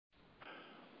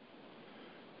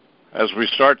As we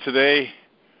start today,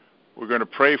 we're going to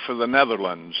pray for the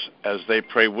Netherlands as they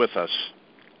pray with us.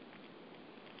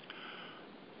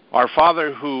 Our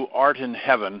Father who art in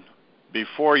heaven,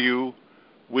 before you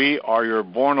we are your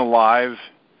born alive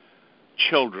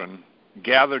children,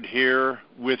 gathered here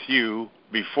with you,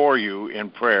 before you in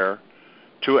prayer,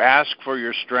 to ask for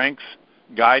your strength,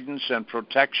 guidance, and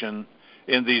protection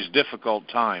in these difficult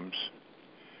times.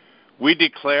 We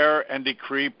declare and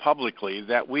decree publicly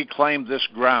that we claim this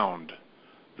ground,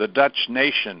 the Dutch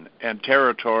nation and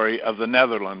territory of the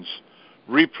Netherlands,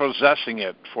 repossessing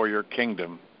it for your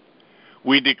kingdom.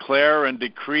 We declare and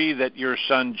decree that your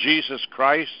Son, Jesus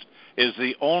Christ, is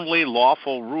the only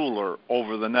lawful ruler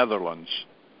over the Netherlands.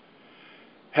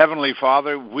 Heavenly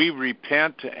Father, we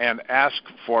repent and ask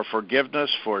for forgiveness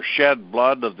for shed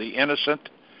blood of the innocent,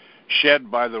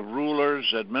 shed by the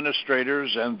rulers,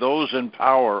 administrators, and those in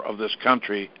power of this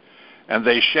country, and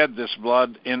they shed this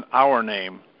blood in our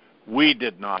name. We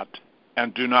did not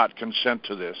and do not consent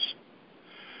to this.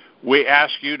 We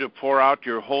ask you to pour out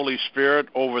your Holy Spirit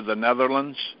over the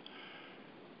Netherlands,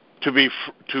 to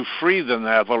free the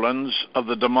Netherlands of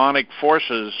the demonic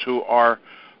forces who are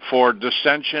for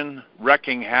dissension,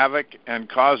 wreaking havoc, and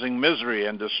causing misery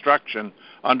and destruction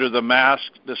under the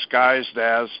mask disguised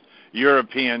as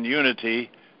European unity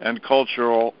and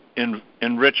cultural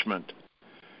enrichment,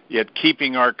 yet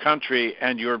keeping our country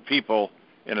and your people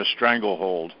in a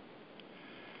stranglehold.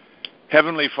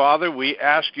 Heavenly Father, we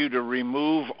ask you to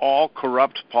remove all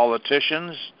corrupt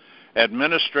politicians,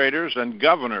 administrators, and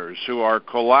governors who are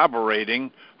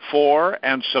collaborating for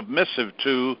and submissive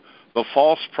to the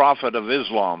false prophet of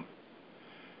Islam.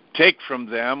 Take from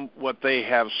them what they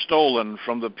have stolen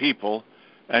from the people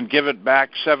and give it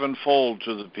back sevenfold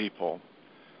to the people,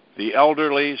 the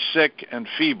elderly, sick, and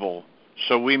feeble,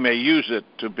 so we may use it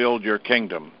to build your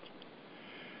kingdom.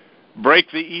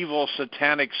 Break the evil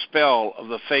satanic spell of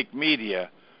the fake media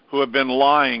who have been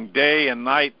lying day and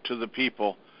night to the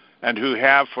people and who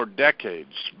have for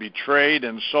decades betrayed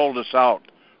and sold us out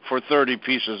for 30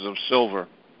 pieces of silver.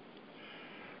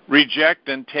 Reject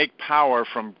and take power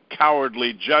from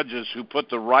cowardly judges who put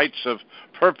the rights of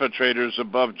perpetrators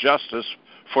above justice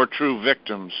for true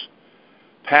victims.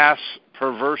 Pass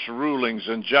perverse rulings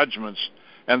and judgments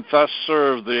and thus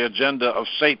serve the agenda of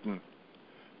Satan.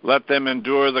 Let them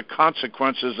endure the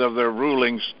consequences of their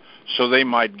rulings so they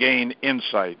might gain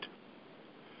insight.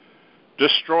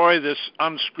 Destroy this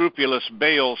unscrupulous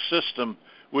Baal system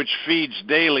which feeds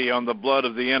daily on the blood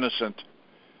of the innocent.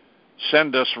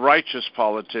 Send us righteous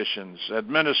politicians,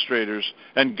 administrators,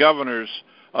 and governors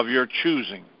of your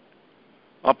choosing.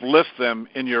 Uplift them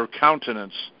in your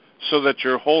countenance so that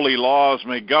your holy laws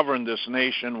may govern this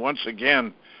nation once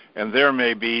again, and there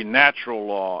may be natural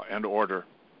law and order.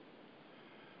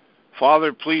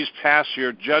 Father, please pass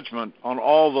your judgment on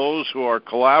all those who are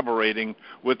collaborating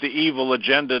with the evil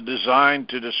agenda designed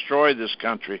to destroy this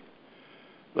country.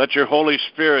 Let your Holy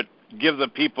Spirit give the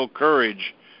people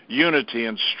courage, unity,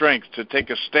 and strength to take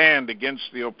a stand against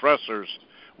the oppressors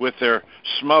with their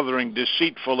smothering,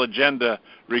 deceitful agenda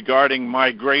regarding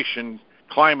migration,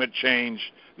 climate change,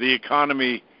 the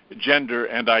economy, gender,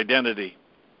 and identity.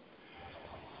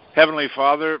 Heavenly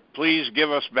Father, please give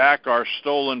us back our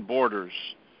stolen borders.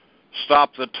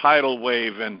 Stop the tidal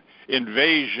wave and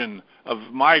invasion of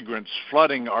migrants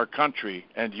flooding our country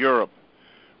and Europe,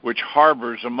 which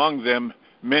harbors among them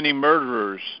many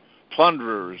murderers,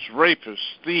 plunderers, rapists,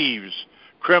 thieves,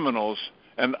 criminals,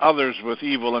 and others with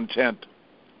evil intent.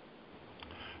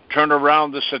 Turn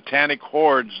around the satanic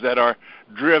hordes that are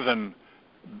driven,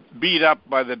 beat up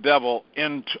by the devil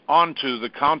onto the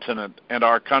continent and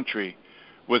our country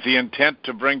with the intent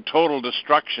to bring total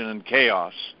destruction and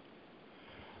chaos.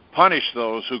 Punish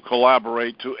those who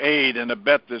collaborate to aid and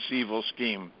abet this evil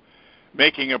scheme,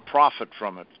 making a profit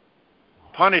from it.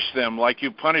 Punish them like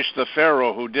you punished the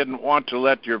Pharaoh who didn't want to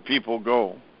let your people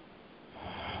go.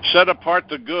 Set apart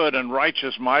the good and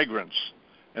righteous migrants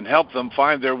and help them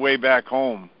find their way back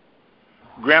home.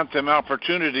 Grant them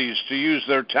opportunities to use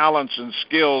their talents and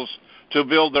skills to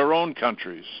build their own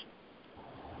countries.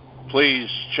 Please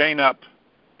chain up,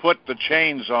 put the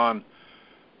chains on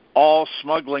all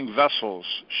smuggling vessels,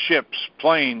 ships,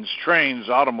 planes, trains,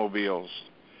 automobiles.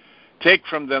 Take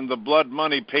from them the blood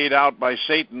money paid out by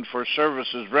Satan for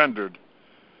services rendered.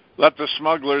 Let the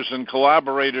smugglers and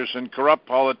collaborators and corrupt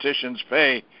politicians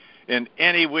pay in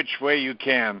any which way you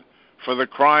can for the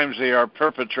crimes they are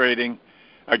perpetrating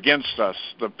against us,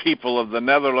 the people of the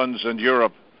Netherlands and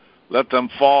Europe. Let them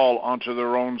fall onto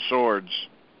their own swords.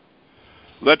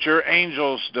 Let your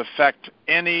angels defect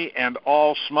any and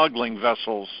all smuggling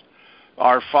vessels,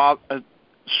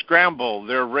 scramble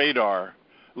their radar,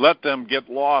 Let them get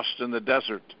lost in the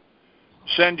desert.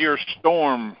 Send your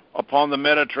storm upon the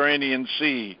Mediterranean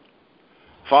Sea.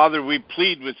 Father, we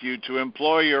plead with you to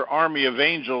employ your army of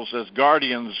angels as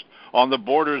guardians on the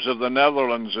borders of the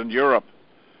Netherlands and Europe.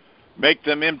 Make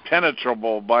them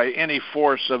impenetrable by any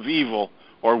force of evil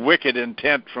or wicked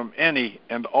intent from any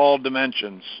and all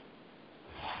dimensions.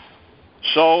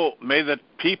 So may the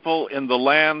people in the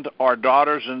land, our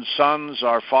daughters and sons,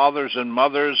 our fathers and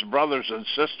mothers, brothers and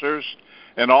sisters,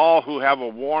 and all who have a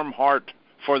warm heart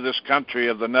for this country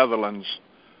of the Netherlands,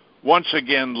 once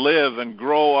again live and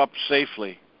grow up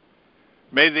safely.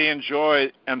 May they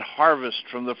enjoy and harvest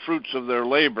from the fruits of their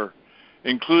labor,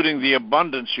 including the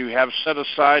abundance you have set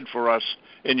aside for us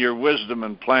in your wisdom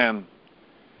and plan.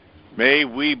 May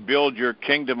we build your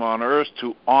kingdom on earth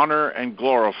to honor and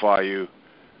glorify you.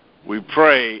 We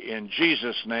pray in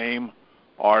Jesus' name,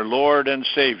 our Lord and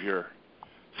Savior.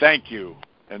 Thank you,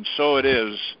 and so it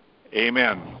is.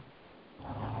 Amen.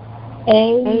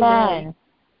 Amen.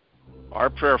 Our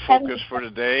prayer focus for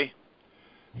today,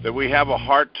 that we have a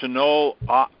heart to know,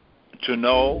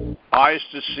 eyes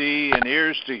to see, and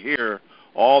ears to hear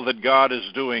all that God is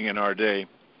doing in our day.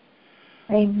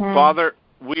 Amen. Father,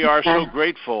 we are so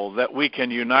grateful that we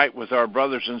can unite with our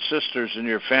brothers and sisters in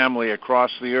your family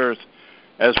across the earth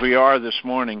as we are this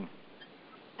morning.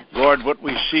 Lord, what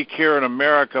we seek here in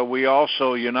America, we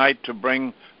also unite to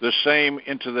bring the same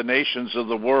into the nations of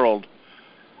the world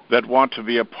that want to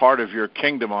be a part of your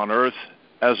kingdom on earth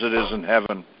as it is in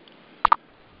heaven.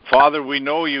 Father, we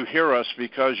know you hear us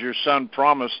because your Son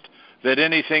promised that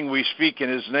anything we speak in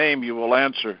his name you will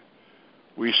answer.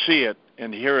 We see it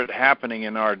and hear it happening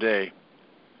in our day.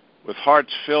 With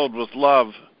hearts filled with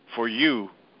love for you,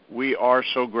 we are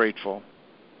so grateful.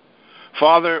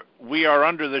 Father, we are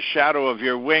under the shadow of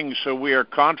your wings, so we are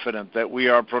confident that we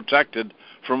are protected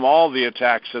from all the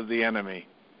attacks of the enemy.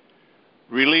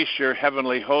 Release your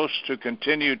heavenly host to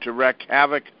continue to wreak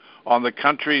havoc on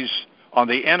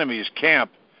the enemy's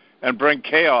camp, and bring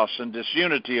chaos and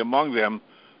disunity among them,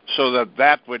 so that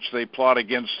that which they plot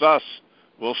against us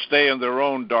will stay in their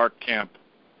own dark camp.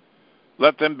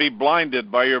 Let them be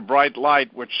blinded by your bright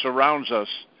light which surrounds us,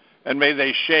 and may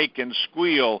they shake and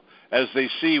squeal as they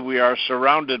see we are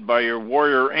surrounded by your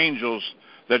warrior angels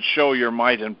that show your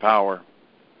might and power.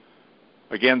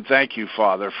 Again, thank you,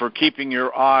 Father, for keeping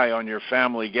your eye on your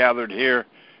family gathered here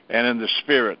and in the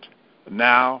Spirit,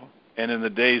 now and in the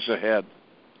days ahead.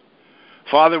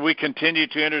 Father, we continue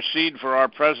to intercede for our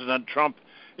President Trump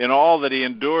in all that he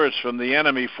endures from the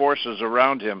enemy forces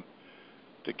around him,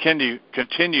 to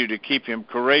continue to keep him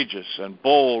courageous and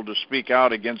bold to speak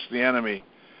out against the enemy.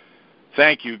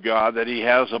 Thank you, God, that he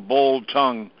has a bold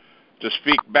tongue to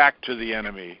speak back to the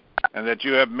enemy, and that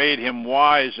you have made him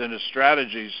wise in his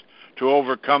strategies to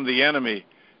overcome the enemy,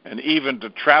 and even to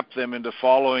trap them into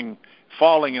falling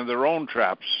in their own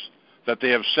traps that they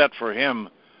have set for him,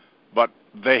 but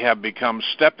they have become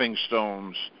stepping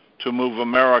stones to move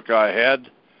America ahead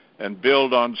and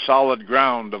build on solid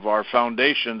ground of our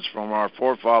foundations from our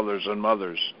forefathers and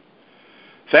mothers.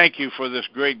 Thank you for this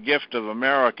great gift of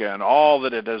America and all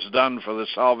that it has done for the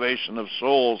salvation of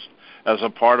souls as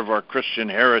a part of our Christian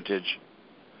heritage.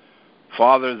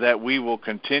 Father, that we will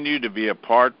continue to be a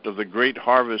part of the great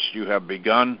harvest you have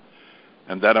begun,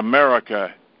 and that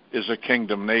America is a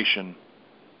kingdom nation.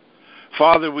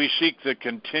 Father, we seek the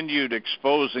continued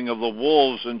exposing of the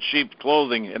wolves in sheep's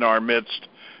clothing in our midst,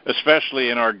 especially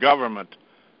in our government,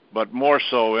 but more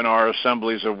so in our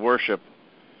assemblies of worship.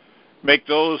 Make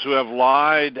those who have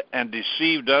lied and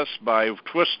deceived us by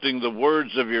twisting the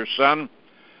words of your Son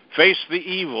face the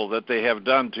evil that they have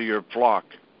done to your flock.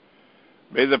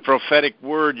 May the prophetic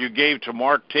word you gave to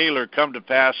Mark Taylor come to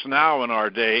pass now in our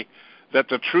day, that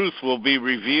the truth will be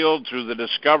revealed through the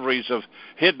discoveries of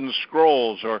hidden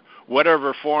scrolls, or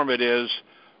whatever form it is,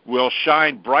 will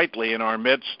shine brightly in our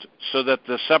midst, so that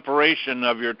the separation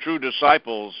of your true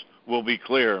disciples will be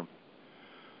clear.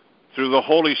 Through the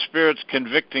Holy Spirit's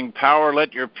convicting power,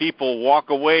 let your people walk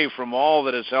away from all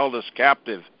that has held us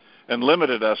captive and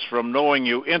limited us from knowing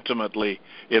you intimately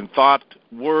in thought,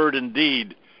 word, and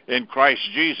deed in Christ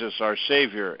Jesus, our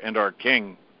Savior and our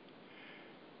King.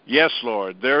 Yes,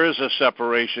 Lord, there is a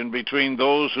separation between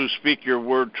those who speak your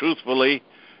word truthfully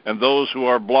and those who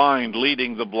are blind,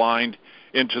 leading the blind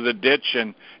into the ditch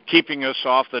and keeping us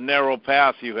off the narrow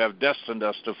path you have destined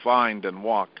us to find and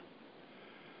walk.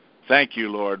 Thank you,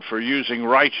 Lord, for using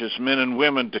righteous men and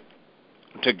women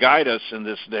to guide us in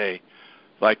this day,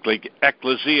 like the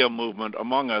ekklesia movement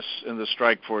among us in the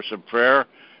Strike Force of Prayer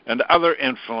and other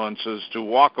influences, to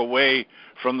walk away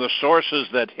from the sources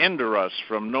that hinder us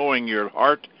from knowing your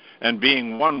heart and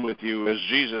being one with you, as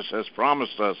Jesus has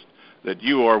promised us that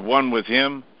you are one with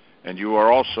him and you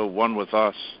are also one with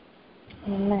us.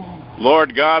 Amen.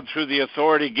 Lord God, through the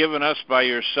authority given us by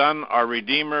your Son, our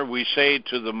Redeemer, we say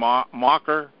to the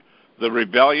mocker, the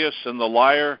rebellious, and the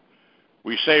liar,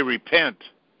 we say repent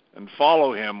and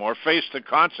follow him, or face the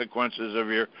consequences of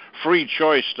your free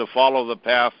choice to follow the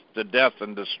path to death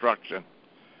and destruction.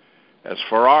 As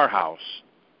for our house,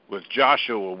 with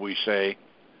Joshua we say,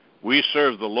 we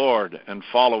serve the Lord and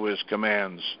follow his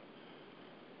commands.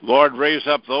 Lord, raise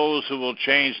up those who will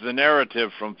change the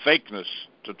narrative from fakeness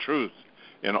to truth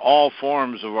in all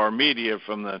forms of our media,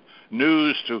 from the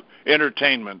news to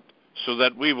entertainment, so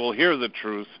that we will hear the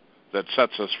truth that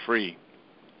sets us free.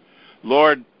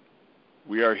 Lord,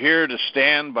 we are here to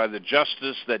stand by the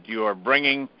justice that you are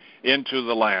bringing into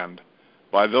the land,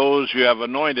 by those you have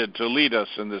anointed to lead us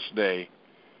in this day.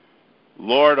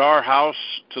 Lord, our house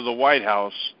to the White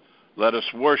House, let us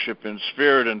worship in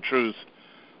spirit and truth,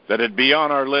 that it be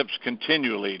on our lips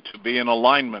continually to be in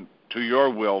alignment to your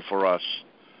will for us.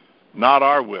 Not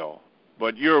our will,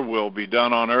 but your will be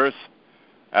done on earth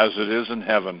as it is in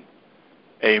heaven.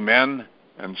 Amen,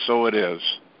 and so it is.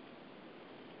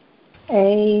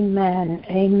 Amen.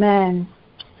 Amen.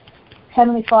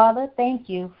 Heavenly Father, thank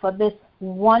you for this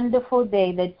wonderful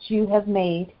day that you have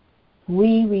made.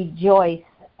 We rejoice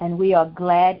and we are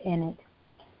glad in it.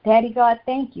 Daddy God,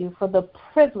 thank you for the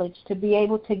privilege to be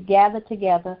able to gather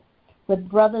together with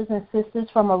brothers and sisters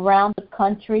from around the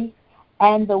country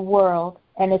and the world,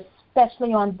 and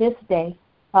especially on this day,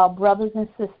 our brothers and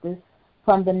sisters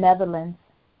from the Netherlands,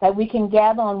 that we can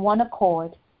gather on one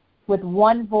accord with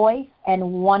one voice and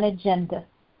one agenda,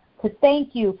 to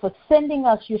thank you for sending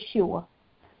us Yeshua,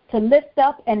 to lift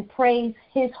up and praise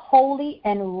his holy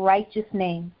and righteous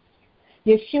name.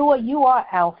 Yeshua, you are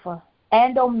Alpha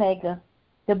and Omega,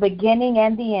 the beginning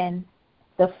and the end,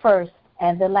 the first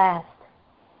and the last.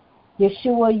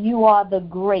 Yeshua, you are the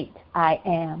great I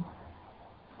am.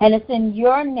 And it's in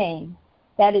your name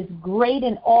that is great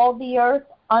in all the earth,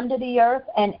 under the earth,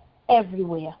 and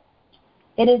everywhere.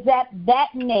 It is at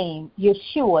that name,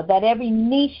 Yeshua, that every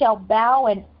knee shall bow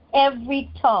and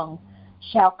every tongue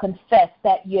shall confess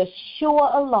that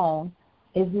Yeshua alone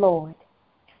is Lord.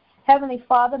 Heavenly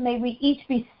Father, may we each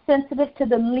be sensitive to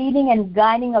the leading and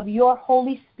guiding of your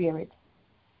Holy Spirit,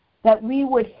 that we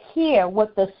would hear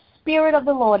what the Spirit of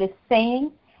the Lord is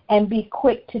saying and be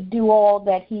quick to do all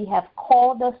that he hath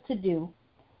called us to do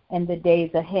in the days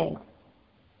ahead.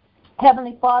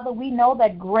 Heavenly Father, we know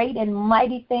that great and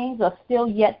mighty things are still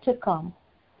yet to come.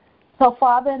 So,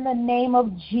 Father, in the name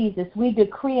of Jesus, we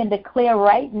decree and declare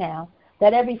right now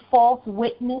that every false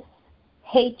witness,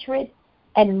 hatred,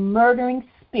 and murdering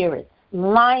spirits,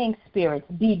 lying spirits,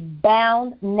 be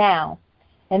bound now,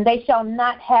 and they shall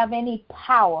not have any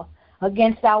power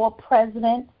against our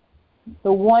president,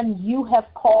 the one you have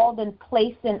called and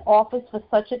placed in office for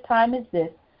such a time as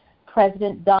this,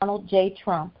 President Donald J.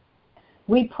 Trump.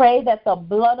 We pray that the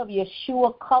blood of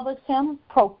Yeshua covers him,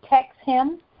 protects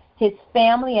him, his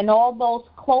family, and all those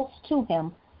close to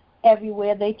him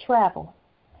everywhere they travel.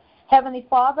 Heavenly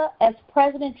Father, as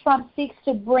President Trump seeks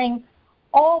to bring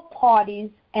all parties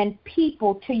and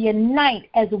people to unite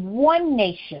as one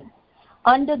nation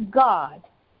under God,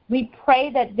 we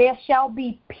pray that there shall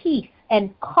be peace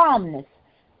and calmness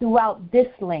throughout this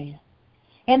land.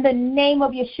 In the name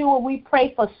of Yeshua, we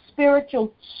pray for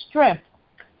spiritual strength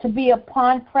to be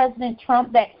upon President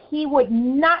Trump, that he would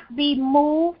not be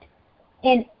moved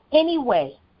in any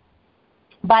way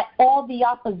by all the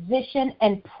opposition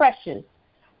and pressures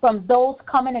from those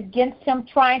coming against him,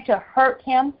 trying to hurt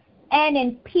him and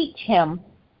impeach him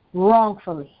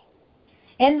wrongfully.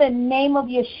 In the name of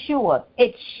Yeshua,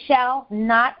 it shall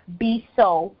not be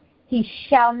so. He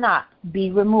shall not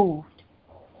be removed.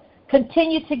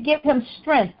 Continue to give him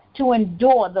strength to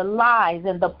endure the lies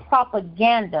and the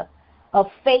propaganda of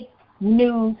fake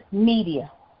news media,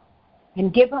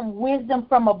 and give him wisdom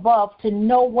from above to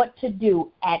know what to do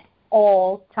at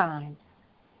all times.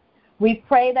 We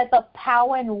pray that the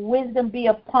power and wisdom be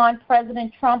upon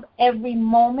President Trump every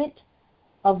moment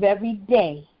of every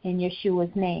day in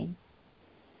Yeshua's name.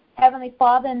 Heavenly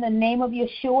Father, in the name of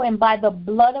Yeshua and by the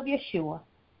blood of Yeshua,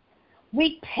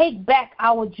 we take back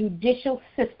our judicial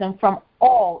system from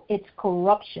all its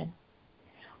corruption.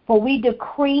 For we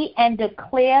decree and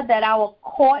declare that our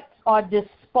courts are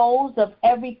disposed of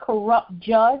every corrupt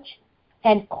judge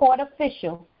and court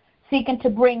official seeking to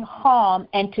bring harm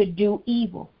and to do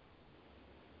evil.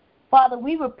 Father,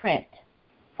 we repent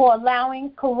for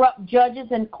allowing corrupt judges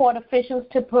and court officials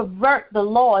to pervert the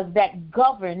laws that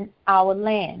govern our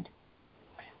land.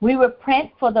 We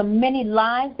repent for the many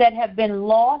lives that have been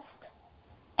lost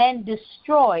and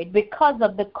destroyed because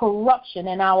of the corruption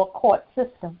in our court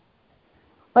system.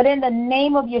 But in the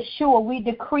name of Yeshua, we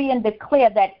decree and declare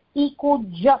that equal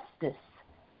justice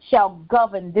shall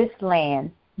govern this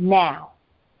land now.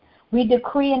 We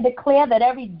decree and declare that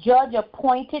every judge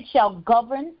appointed shall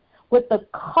govern with the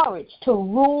courage to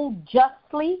rule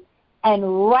justly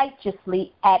and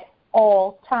righteously at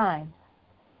all times.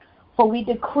 For we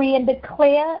decree and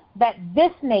declare that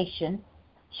this nation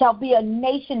shall be a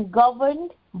nation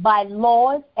governed by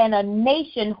laws and a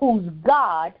nation whose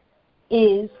God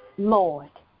is Lord.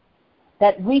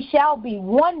 That we shall be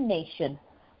one nation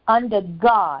under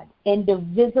God,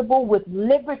 indivisible, with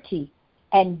liberty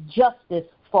and justice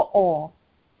for all.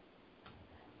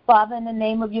 Father, in the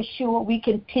name of Yeshua, we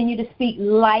continue to speak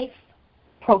life,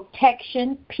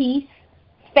 protection, peace,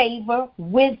 favor,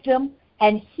 wisdom,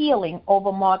 and healing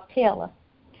over Mark Taylor.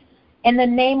 In the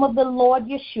name of the Lord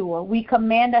Yeshua, we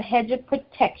command a hedge of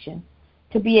protection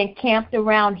to be encamped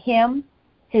around him,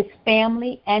 his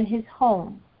family, and his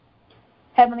home.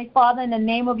 Heavenly Father, in the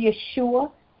name of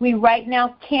Yeshua, we right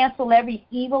now cancel every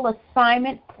evil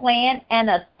assignment, plan, and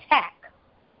attack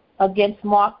against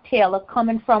Mark Taylor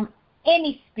coming from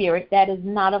any spirit that is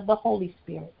not of the Holy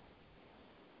Spirit.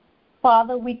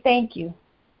 Father, we thank you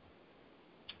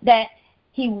that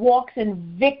he walks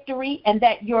in victory and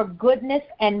that your goodness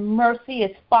and mercy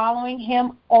is following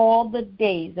him all the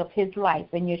days of his life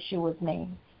in Yeshua's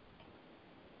name.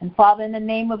 And Father, in the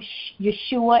name of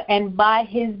Yeshua and by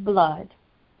his blood,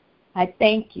 I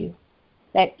thank you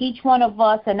that each one of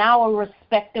us and our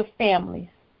respective families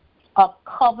are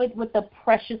covered with the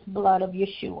precious blood of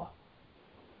Yeshua.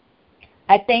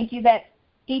 I thank you that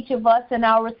each of us and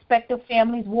our respective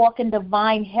families walk in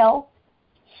divine health,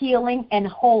 healing, and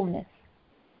wholeness.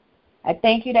 I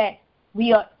thank you that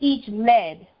we are each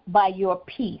led by your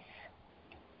peace.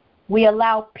 We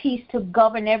allow peace to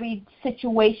govern every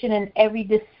situation and every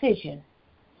decision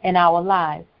in our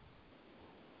lives.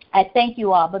 I thank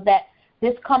you, Abba, that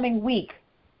this coming week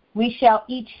we shall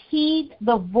each heed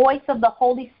the voice of the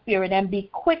Holy Spirit and be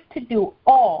quick to do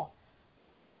all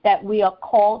that we are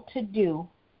called to do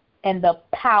in the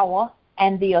power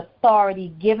and the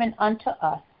authority given unto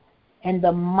us in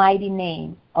the mighty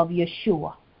name of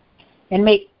Yeshua. And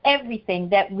make everything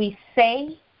that we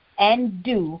say and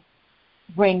do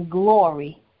bring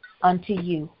glory unto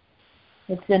you.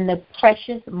 It's in the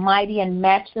precious, mighty, and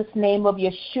matchless name of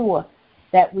Yeshua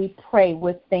that we pray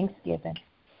with thanksgiving.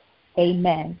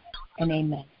 Amen and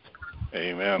amen.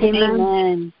 Amen.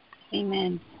 Amen.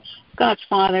 Amen. God,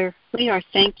 Father, we are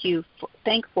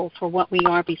thankful for what we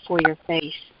are before your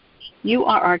face. You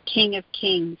are our King of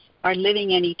Kings, our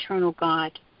living and eternal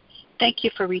God. Thank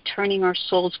you for returning our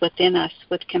souls within us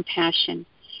with compassion,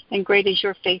 and great is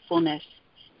your faithfulness.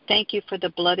 Thank you for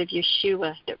the blood of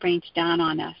Yeshua that rains down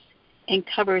on us and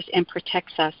covers and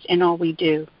protects us in all we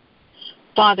do.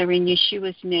 Father, in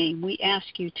Yeshua's name, we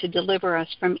ask you to deliver us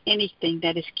from anything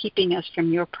that is keeping us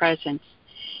from your presence.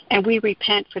 And we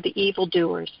repent for the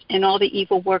evildoers and all the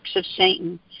evil works of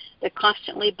Satan that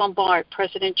constantly bombard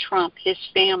President Trump, his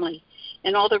family,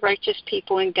 and all the righteous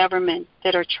people in government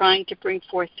that are trying to bring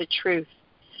forth the truth.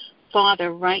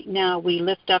 Father, right now we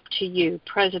lift up to you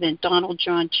President Donald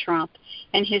John Trump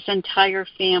and his entire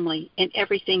family and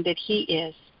everything that he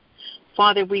is.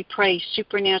 Father, we pray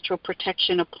supernatural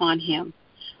protection upon him.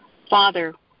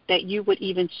 Father, that you would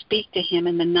even speak to him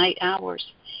in the night hours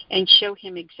and show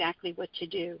him exactly what to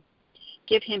do.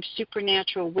 Give him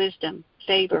supernatural wisdom,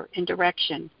 favor, and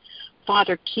direction.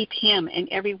 Father, keep him and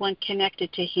everyone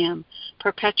connected to him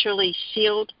perpetually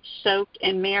sealed, soaked,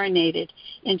 and marinated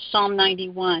in Psalm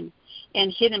 91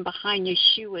 and hidden behind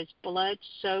Yeshua's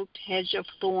blood-soaked hedge of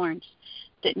thorns,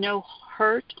 that no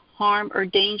hurt, harm, or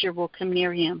danger will come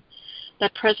near him.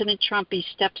 Let President Trump be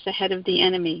steps ahead of the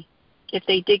enemy. If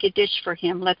they dig a ditch for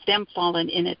him, let them fall in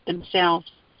it themselves.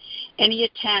 Any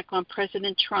attack on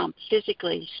President Trump,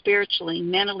 physically, spiritually,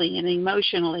 mentally, and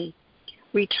emotionally,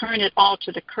 return it all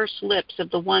to the cursed lips of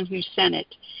the one who sent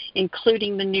it,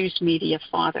 including the news media,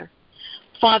 Father.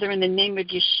 Father, in the name of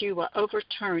Yeshua,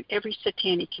 overturn every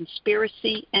satanic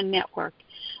conspiracy and network.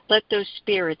 Let those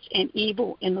spirits and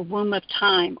evil in the womb of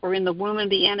time or in the womb of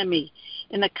the enemy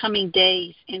in the coming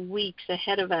days and weeks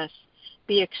ahead of us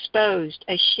be exposed,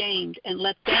 ashamed, and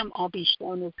let them all be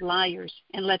shown as liars,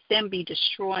 and let them be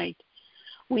destroyed.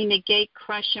 We negate,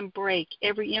 crush, and break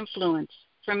every influence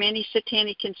from any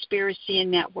satanic conspiracy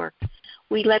and network.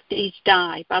 We let these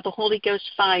die by the Holy Ghost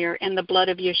fire and the blood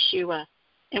of Yeshua,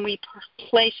 and we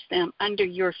place them under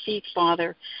your feet,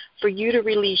 Father, for you to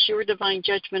release your divine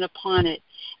judgment upon it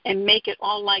and make it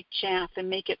all like chaff and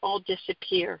make it all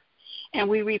disappear. And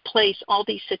we replace all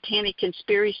these satanic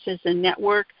conspiracies and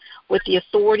network with the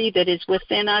authority that is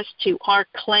within us to our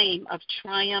claim of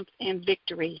triumph and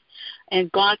victory.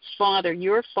 And God's Father,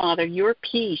 your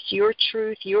peace, your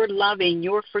truth, your loving,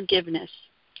 your forgiveness.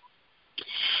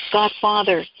 God,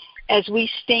 Father, as we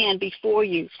stand before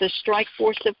you, the strike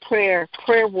force of prayer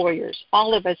warriors,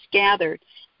 all of us gathered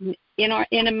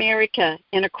in America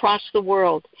and across the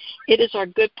world, it is our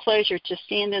good pleasure to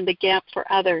stand in the gap for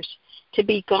others, to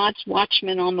be God's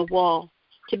watchman on the wall,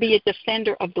 to be a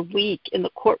defender of the weak in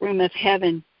the courtroom of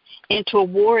heaven, and to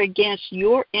war against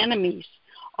your enemies.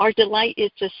 Our delight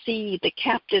is to see the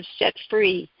captives set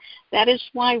free. That is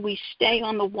why we stay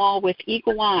on the wall with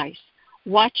eagle eyes,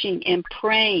 watching and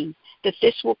praying that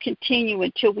this will continue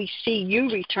until we see you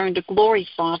return to glory,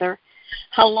 Father.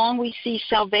 How long we see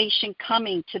salvation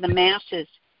coming to the masses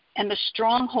and the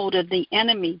stronghold of the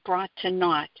enemy brought to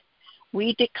naught.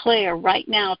 We declare right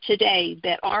now today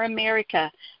that our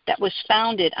America that was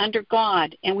founded under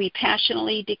God, and we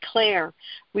passionately declare,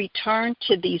 return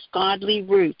to these godly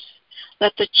roots.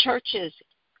 Let the churches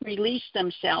release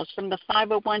themselves from the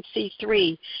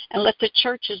 501c3, and let the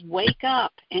churches wake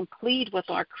up and plead with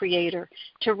our Creator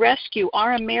to rescue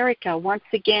our America once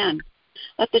again.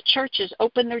 Let the churches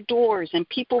open their doors and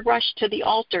people rush to the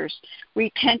altars,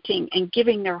 repenting and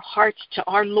giving their hearts to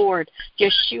our Lord,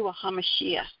 Yeshua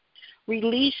HaMashiach.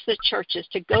 Release the churches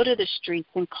to go to the streets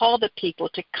and call the people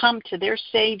to come to their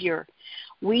Savior.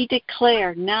 We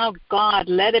declare, now, God,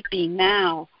 let it be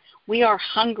now. We are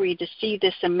hungry to see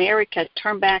this America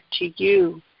turn back to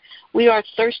you. We are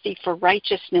thirsty for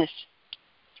righteousness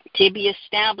to be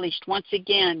established once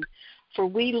again, for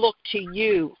we look to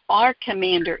you, our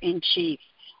Commander-in-Chief.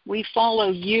 We follow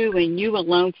you and you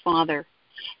alone, Father.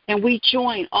 And we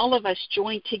all of us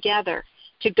join together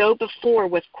to go before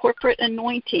with corporate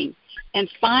anointing and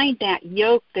find that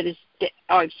yokes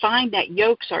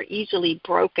are easily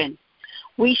broken.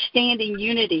 We stand in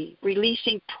unity,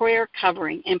 releasing prayer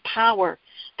covering and power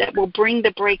that will bring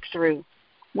the breakthrough.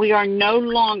 We are no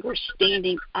longer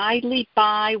standing idly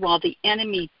by while the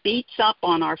enemy beats up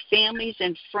on our families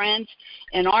and friends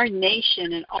and our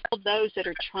nation and all those that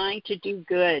are trying to do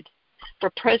good. For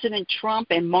President Trump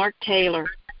and Mark Taylor,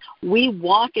 we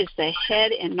walk as the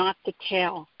head and not the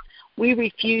tail. We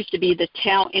refuse to be the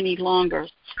tail any longer.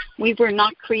 We were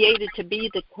not created to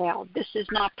be the tail. This is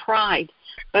not pride,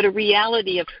 but a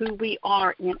reality of who we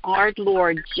are in our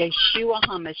Lord, Yeshua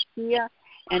HaMashiach,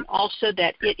 and also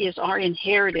that it is our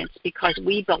inheritance because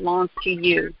we belong to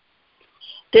you.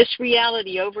 This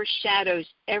reality overshadows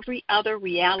every other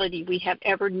reality we have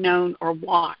ever known or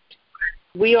walked.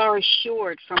 We are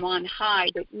assured from on high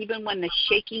that even when the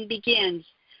shaking begins,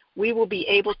 we will be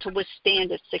able to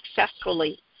withstand it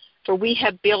successfully, for we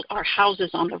have built our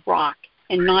houses on the rock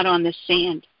and not on the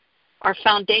sand. Our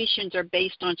foundations are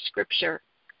based on Scripture,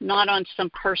 not on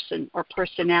some person or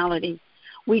personality.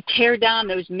 We tear down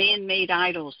those man-made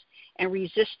idols and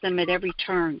resist them at every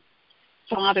turn.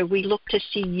 Father, we look to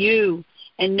see you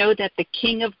and know that the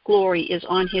King of Glory is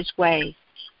on his way.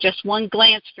 Just one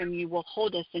glance from you will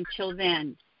hold us until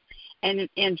then.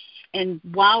 And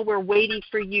while we're waiting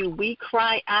for you, we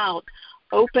cry out,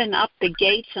 open up the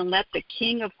gates and let the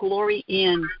King of Glory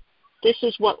in. This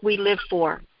is what we live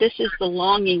for. This is the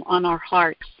longing on our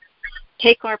hearts.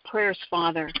 Take our prayers,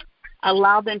 Father.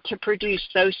 Allow them to produce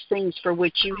those things for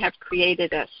which you have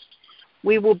created us.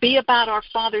 We will be about our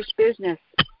Father's business,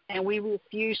 and we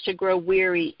refuse to grow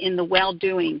weary in the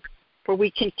well-doing, for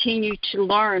we continue to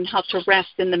learn how to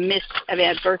rest in the midst of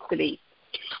adversity.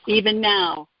 Even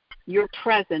now, your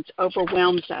presence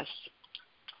overwhelms us.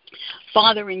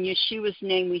 Father, in Yeshua's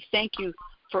name, we thank you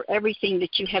for everything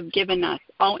that you have given us,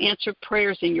 all answered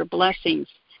prayers and your blessings.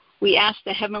 We ask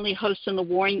the heavenly hosts and the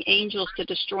warring angels to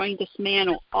destroy and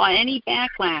dismantle any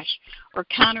backlash or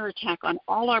counterattack on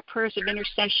all our prayers of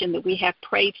intercession that we have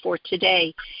prayed for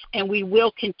today, and we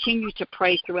will continue to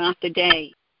pray throughout the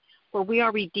day. For we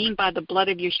are redeemed by the blood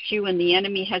of Yeshua, and the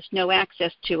enemy has no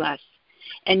access to us.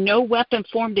 And no weapon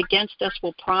formed against us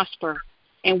will prosper,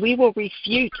 and we will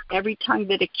refute every tongue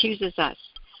that accuses us.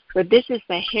 For this is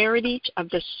the heritage of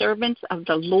the servants of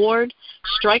the Lord.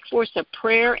 Strike force of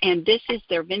prayer, and this is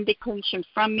their vindication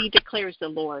from me, declares the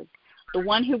Lord. The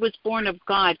one who was born of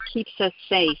God keeps us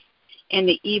safe, and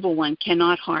the evil one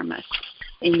cannot harm us.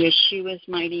 In Yeshua's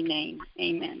mighty name,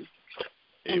 amen.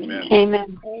 Amen.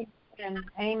 Amen. Amen.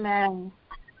 Amen.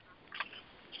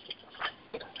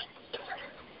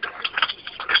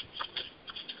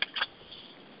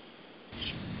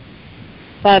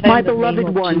 Father, My in the beloved name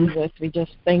of one, Jesus, we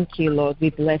just thank you, Lord. We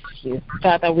bless you.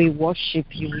 Father, we worship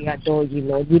you. We adore you,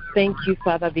 Lord. We thank you,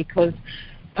 Father, because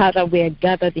Father, we are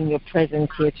gathered in your presence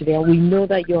here today, and we know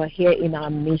that you are here in our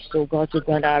midst, oh God, to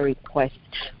grant our request.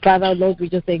 Father, Lord, we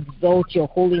just exalt your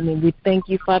holy name. We thank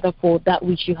you, Father, for that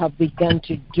which you have begun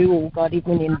to do, oh God,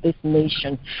 even in this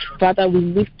nation. Father, we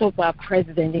lift up our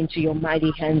president into your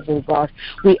mighty hands, oh God.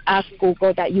 We ask, oh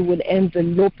God, that you will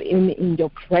envelope him in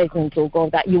your presence, oh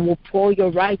God, that you will pour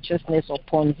your righteousness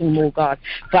upon him, oh God.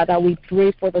 Father, we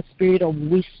pray for the spirit of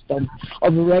wisdom,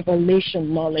 of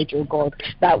revelation knowledge, oh God,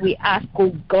 that we ask,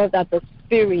 oh God, that the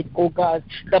Spirit, oh God,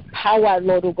 the power,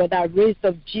 Lord, oh God, that raised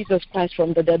up Jesus Christ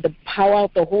from the dead, the power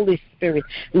of the Holy Spirit,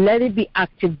 let it be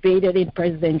activated in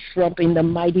President Trump in the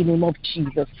mighty name of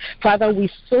Jesus. Father, we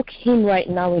soak him right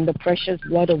now in the precious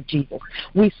blood of Jesus.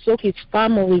 We soak his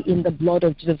family in the blood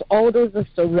of Jesus. All those that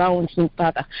surround him,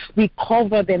 Father, we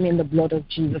cover them in the blood of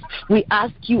Jesus. We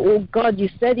ask you, oh God, you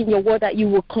said in your word that you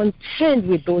will contend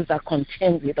with those that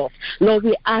contend with us. Lord,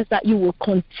 we ask that you will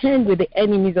contend with the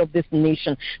enemies of this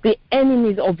nation, the enemies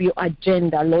of your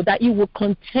agenda, Lord, that you will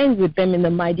contend with them in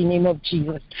the mighty name of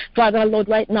Jesus. Father, Lord,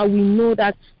 right now we know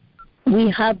that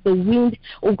we have the wind,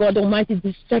 oh God Almighty,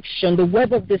 deception, the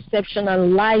web of deception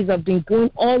and lies have been going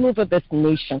all over this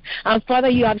nation. And Father,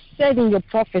 you have said in your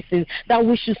prophecies that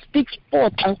we should speak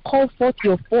forth and call forth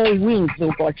your four winds,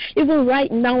 oh God. Even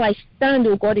right now I stand,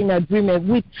 oh God, in agreement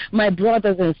with my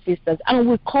brothers and sisters, and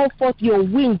we call forth your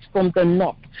winds from the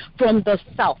north, from the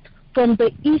south, from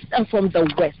the east and from the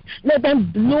west. Let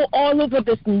them blow all over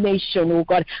this nation, oh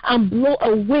God, and blow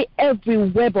away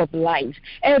every web of lies,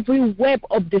 every web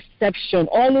of deception,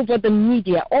 all over the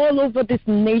media, all over this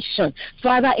nation.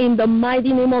 Father, in the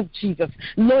mighty name of Jesus,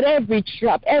 Lord, every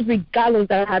trap, every gallows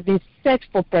that has been set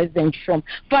for President Trump,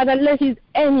 Father, let his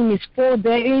enemies fall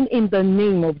therein in the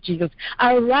name of Jesus.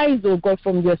 Arise, O God,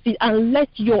 from your seat and let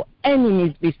your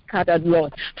enemies be scattered,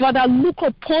 Lord. Father, look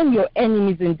upon your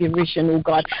enemies in derision, O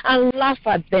God, and laugh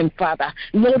at them, Father.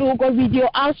 Lord, O God, with your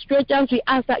outstretched arms, we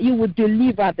ask that you would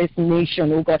deliver this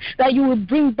nation, O God, that you would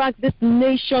bring back this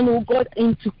nation, O God,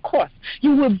 into course.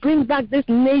 You will bring back this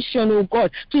nation, O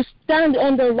God, to stand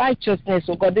under righteousness,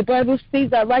 O God. The Bible says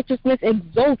that righteousness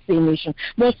exalts a nation,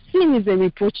 but sin is a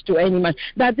reproach to any man,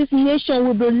 that this nation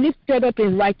will be lifted up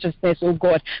in righteousness, O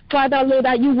God. Father, Lord,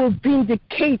 that you will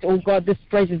vindicate, O God, this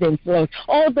president, Lord.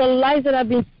 All the lies that have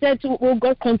been said to, O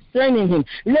God, concerning him,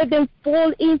 let them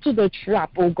fall into the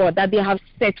trap, O God, that they have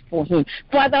set for him.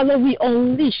 Father, Lord, we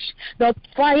unleash the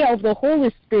fire of the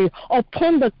Holy Spirit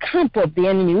upon the camp of the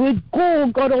enemy. We go,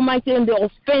 O God Almighty, in the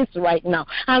offense right now.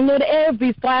 And Lord,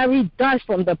 every fiery dart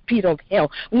from the pit of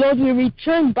hell, Lord, we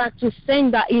return back to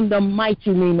sender in the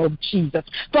mighty name of Jesus.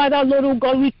 Father, Lord, oh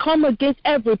God, we come against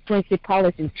every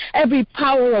principality, every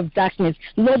power of darkness,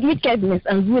 Lord, wickedness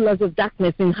and rulers of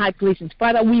darkness in high places.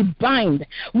 Father, we bind,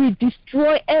 we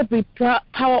destroy every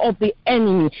power of the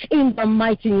enemy in the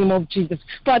mighty name of Jesus.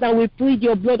 Father, we plead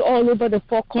your blood all over the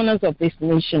four corners of this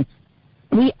nation.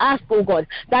 We ask, oh God,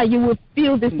 that you will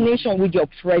fill this nation with your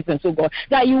presence, oh God,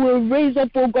 that you will raise up,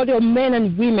 oh God, your men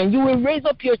and women. You will raise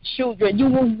up your children. You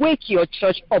will wake your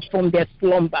church up from their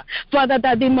slumber. Father,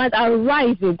 that they might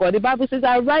arise, oh God. The Bible says,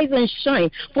 arise and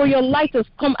shine, for your light has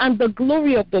come and the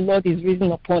glory of the Lord is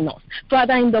risen upon us.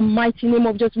 Father, in the mighty name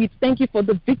of Jesus, we thank you for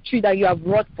the victory that you have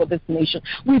wrought for this nation.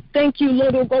 We thank you,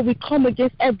 Lord, oh God. We come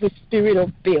against every spirit of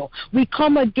Baal. We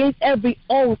come against every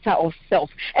altar of self,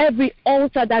 every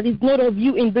altar that is not of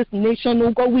you in this nation,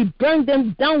 oh God. We burn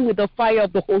them down with the fire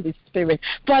of the Holy Spirit.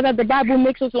 Father, the Bible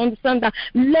makes us understand that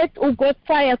let, oh God,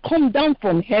 fire come down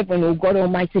from heaven, oh God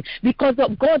Almighty, because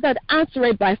the God that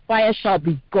answereth by fire shall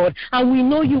be God. And we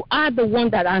know you are the one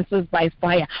that answers by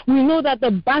fire. We know that the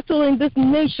battle in this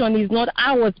nation is not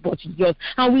ours but yours.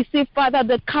 And we say, Father,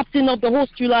 the captain of the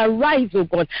host will arise, oh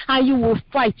God, and you will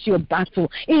fight your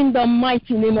battle in the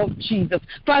mighty name of Jesus.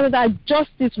 Father, that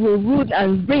justice will rule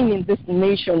and reign in this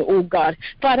nation, oh God.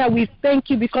 Father, we thank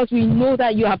you because we know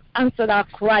that you have answered our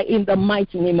cry in the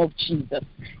mighty name of Jesus.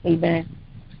 Amen.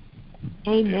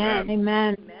 Amen.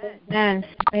 Amen. Amen.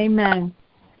 Amen.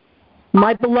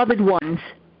 My beloved ones,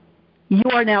 you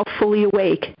are now fully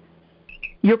awake.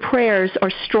 Your prayers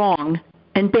are strong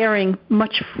and bearing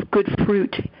much good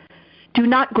fruit. Do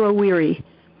not grow weary,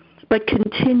 but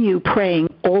continue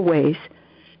praying always.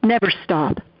 Never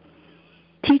stop.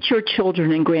 Teach your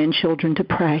children and grandchildren to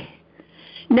pray.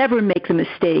 Never make the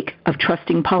mistake of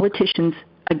trusting politicians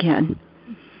again.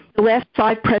 The last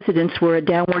 5 presidents were a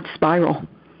downward spiral.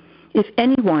 If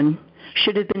anyone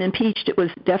should have been impeached, it was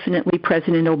definitely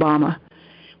President Obama.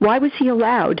 Why was he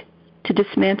allowed to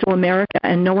dismantle America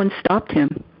and no one stopped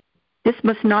him? This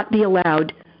must not be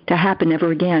allowed to happen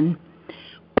ever again.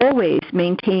 Always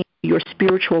maintain your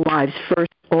spiritual lives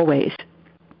first, always.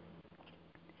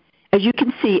 As you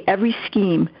can see, every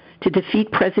scheme to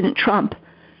defeat President Trump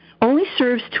only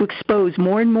serves to expose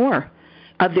more and more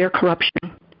of their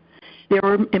corruption,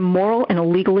 their immoral and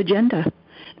illegal agenda.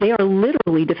 They are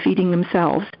literally defeating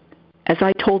themselves, as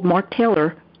I told Mark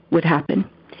Taylor would happen.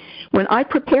 When I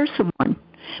prepare someone,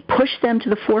 push them to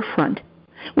the forefront,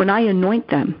 when I anoint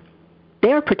them,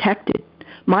 they are protected.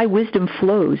 My wisdom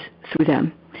flows through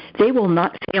them. They will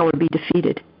not fail or be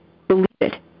defeated. Believe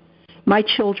it. My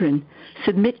children,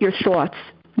 submit your thoughts,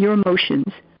 your emotions,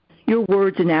 your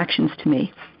words and actions to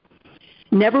me.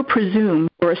 Never presume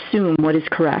or assume what is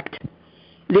correct.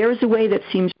 There is a way that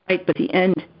seems right, but the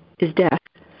end is death.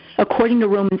 According to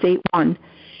Romans 8:1,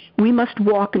 we must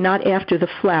walk not after the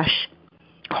flesh,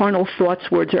 carnal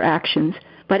thoughts, words, or actions,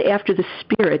 but after the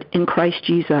Spirit in Christ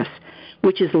Jesus,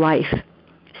 which is life.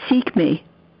 Seek me,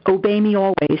 obey me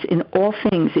always, in all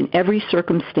things, in every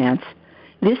circumstance.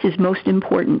 This is most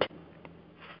important,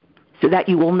 so that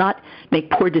you will not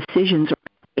make poor decisions or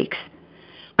mistakes.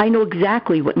 I know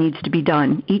exactly what needs to be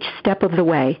done, each step of the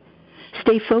way.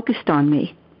 Stay focused on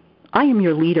me. I am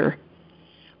your leader.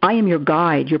 I am your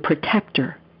guide, your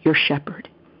protector, your shepherd.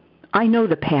 I know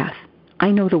the path.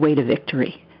 I know the way to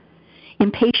victory.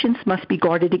 Impatience must be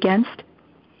guarded against.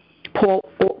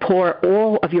 Pour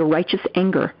all of your righteous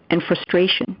anger and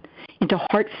frustration into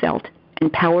heartfelt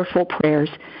and powerful prayers,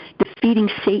 defeating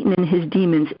Satan and his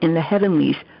demons in the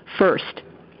heavenlies first.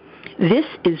 This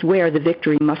is where the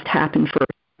victory must happen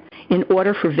first, in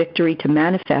order for victory to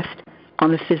manifest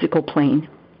on the physical plane.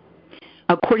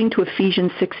 According to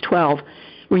Ephesians 6:12,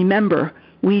 remember,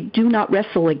 we do not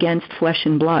wrestle against flesh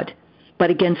and blood, but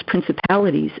against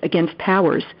principalities, against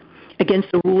powers,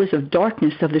 against the rulers of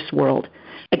darkness of this world,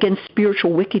 against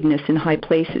spiritual wickedness in high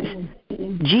places.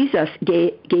 Jesus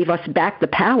gave us back the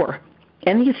power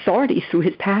and the authority through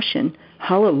his passion.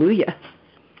 Hallelujah.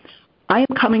 I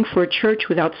am coming for a church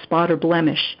without spot or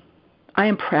blemish. I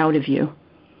am proud of you.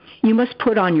 You must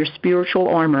put on your spiritual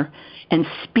armor and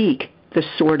speak the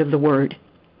sword of the word.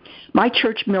 My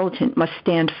church militant must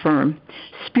stand firm,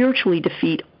 spiritually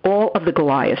defeat all of the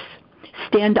Goliaths.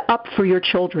 Stand up for your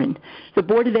children. The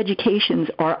Board of Educations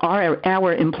are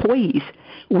our employees.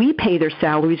 We pay their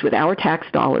salaries with our tax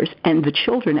dollars, and the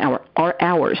children are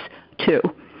ours, too.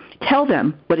 Tell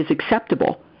them what is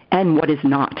acceptable and what is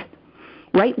not.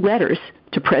 Write letters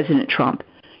to President Trump,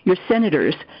 your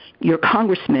senators, your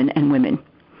congressmen and women,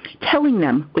 telling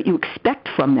them what you expect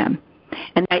from them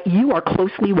and that you are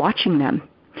closely watching them.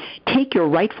 Take your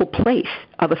rightful place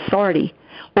of authority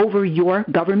over your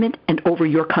government and over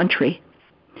your country.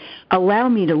 Allow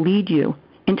me to lead you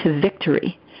into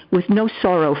victory with no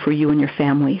sorrow for you and your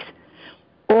families.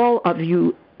 All of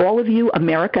you,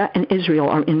 America and Israel,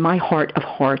 are in my heart of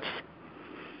hearts.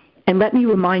 And let me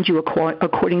remind you,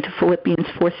 according to Philippians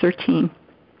 4:13,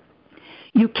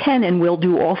 you can and will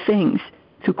do all things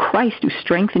through Christ who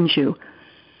strengthens you,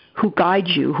 who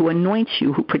guides you, who anoints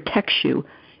you, who protects you,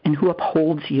 and who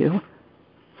upholds you.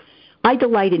 I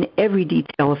delight in every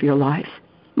detail of your lives.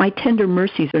 My tender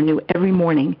mercies are new every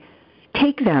morning.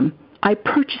 Take them. I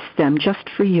purchased them just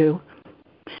for you.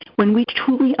 When we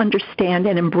truly understand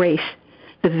and embrace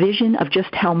the vision of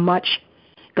just how much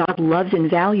God loves and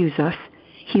values us,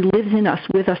 he lives in us,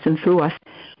 with us, and through us.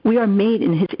 We are made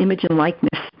in his image and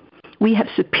likeness. We have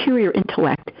superior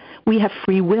intellect. We have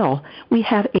free will. We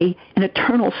have an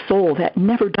eternal soul that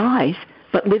never dies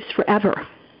but lives forever.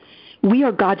 We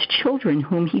are God's children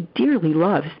whom he dearly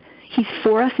loves. He's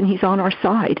for us and he's on our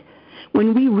side.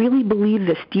 When we really believe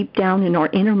this deep down in our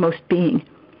innermost being,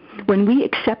 when we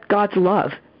accept God's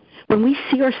love, when we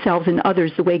see ourselves in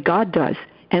others the way God does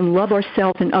and love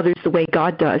ourselves and others the way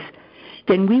God does,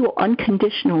 then we will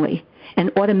unconditionally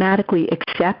and automatically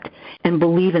accept and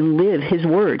believe and live his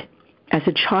word as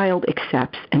a child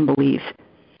accepts and believes.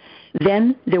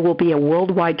 Then there will be a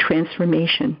worldwide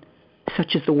transformation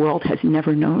such as the world has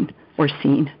never known or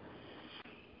seen.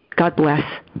 God bless.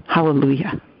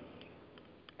 Hallelujah.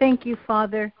 Thank you,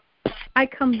 Father. I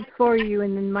come before you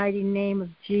in the mighty name of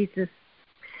Jesus,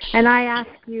 and I ask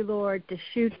you, Lord, to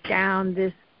shoot down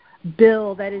this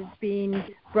bill that is being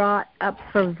brought up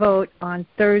for vote on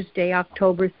Thursday,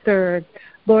 October 3rd.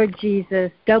 Lord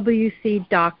Jesus, WC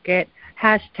docket,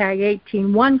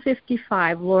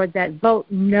 #18155, Lord, that vote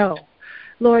no.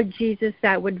 Lord Jesus,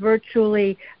 that would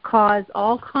virtually cause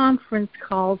all conference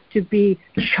calls to be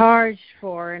charged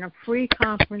for and a free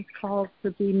conference calls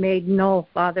to be made null,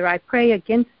 Father. I pray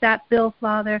against that bill,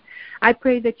 Father. I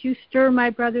pray that you stir my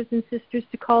brothers and sisters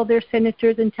to call their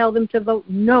senators and tell them to vote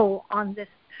no on this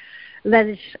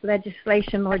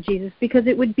legislation, Lord Jesus, because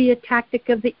it would be a tactic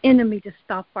of the enemy to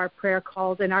stop our prayer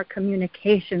calls and our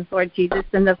communications, Lord Jesus,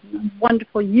 and the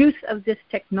wonderful use of this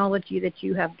technology that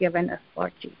you have given us,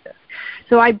 Lord Jesus.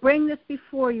 So I bring this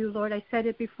before you, Lord. I set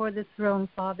it before the throne,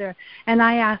 Father, and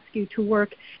I ask you to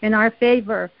work in our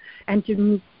favor and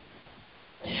to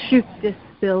shoot this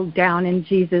bill down in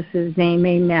Jesus' name.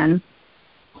 Amen.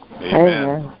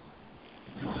 Amen.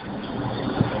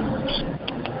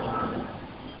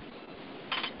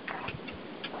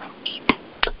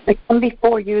 I come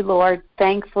before you, Lord,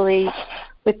 thankfully,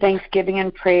 with thanksgiving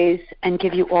and praise, and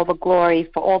give you all the glory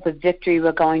for all the victory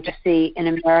we're going to see in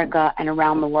America and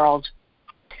around the world.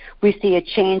 We see a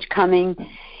change coming.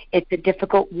 It's a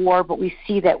difficult war, but we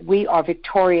see that we are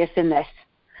victorious in this.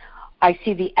 I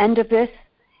see the end of this,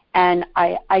 and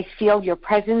I feel your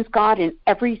presence, God, in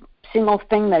every single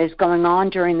thing that is going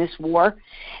on during this war,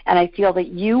 and I feel that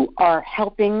you are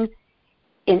helping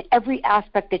in every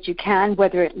aspect that you can,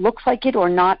 whether it looks like it or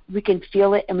not. We can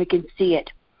feel it and we can see it.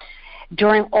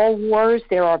 During all wars,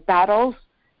 there are battles.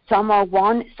 Some are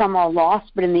won, some are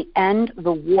lost, but in the end,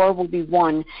 the war will be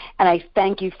won. And I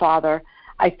thank you, Father.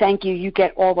 I thank you. You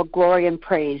get all the glory and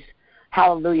praise.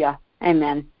 Hallelujah.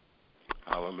 Amen.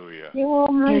 Hallelujah.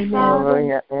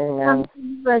 Hallelujah. Amen.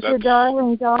 Bless your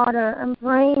darling daughter. I'm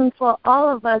praying for all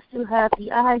of us to have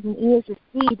the eyes and ears to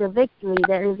see the victory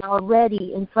that is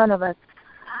already in front of us.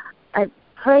 I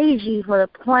praise you for the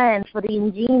plan, for the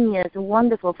ingenious,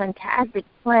 wonderful, fantastic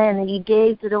plan that you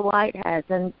gave to the White House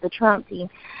and the Trump team.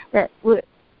 That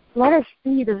let us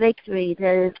see the victory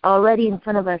that is already in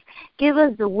front of us. Give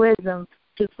us the wisdom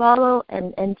to follow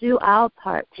and do our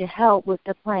part to help with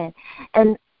the plan.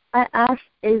 And I ask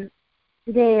that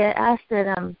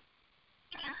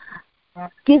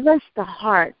give us the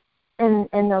heart and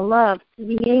the love to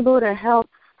be able to help,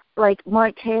 like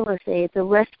Mark Taylor said, it's a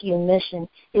rescue mission.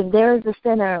 If there is a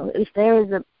sinner, if there is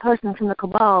a person from the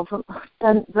cabal who's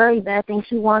done very bad things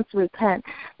who wants to repent,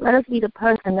 let us be the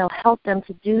person that will help them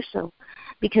to do so.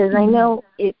 Because I know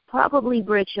it probably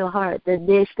breaks your heart that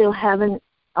they still haven't,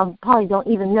 probably don't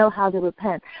even know how to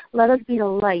repent. Let us be the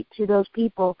light to those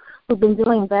people who've been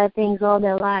doing bad things all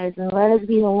their lives, and let us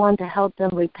be the one to help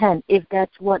them repent if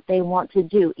that's what they want to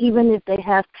do, even if they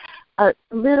have a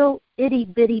little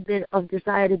itty-bitty bit of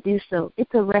desire to do so.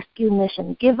 It's a rescue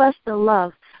mission. Give us the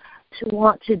love to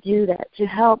want to do that, to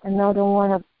help another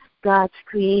one of God's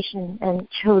creation and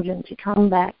children to come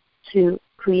back to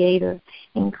Creator.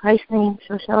 In Christ's name,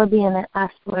 so shall it be, and I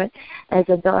ask for it as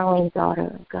a darling daughter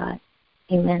of God.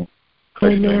 Amen.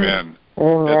 Amen.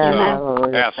 Amen.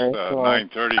 It's past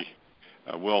 9:30.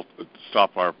 We'll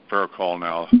stop our prayer call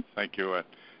now. Thank you.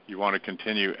 You want to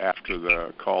continue after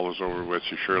the call is over with,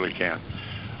 you surely can.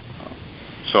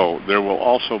 So there will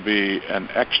also be an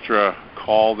extra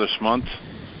call this month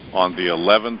on the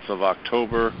 11th of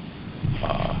October,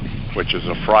 which is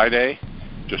a Friday,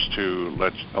 just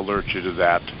to alert you to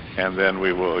that. And then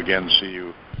we will again see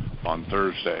you on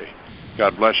Thursday.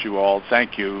 God bless you all.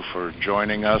 Thank you for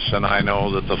joining us, and I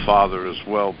know that the Father is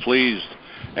well pleased,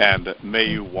 and may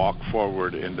you walk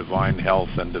forward in divine health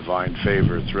and divine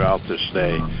favor throughout this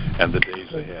day and the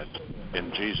days ahead. In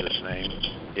Jesus' name,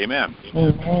 amen.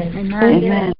 Amen. Amen.